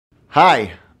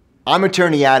Hi, I'm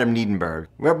attorney Adam Niedenberg,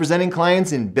 representing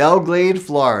clients in Belle Glade,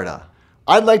 Florida.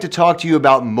 I'd like to talk to you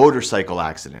about motorcycle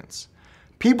accidents.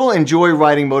 People enjoy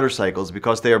riding motorcycles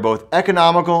because they are both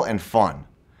economical and fun.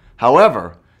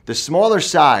 However, the smaller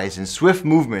size and swift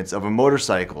movements of a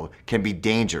motorcycle can be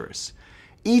dangerous.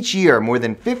 Each year, more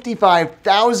than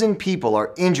 55,000 people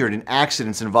are injured in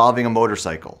accidents involving a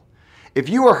motorcycle. If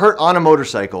you are hurt on a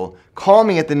motorcycle, call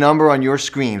me at the number on your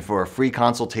screen for a free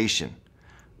consultation.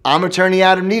 I'm attorney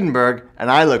Adam Niedenberg, and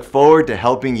I look forward to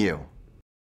helping you.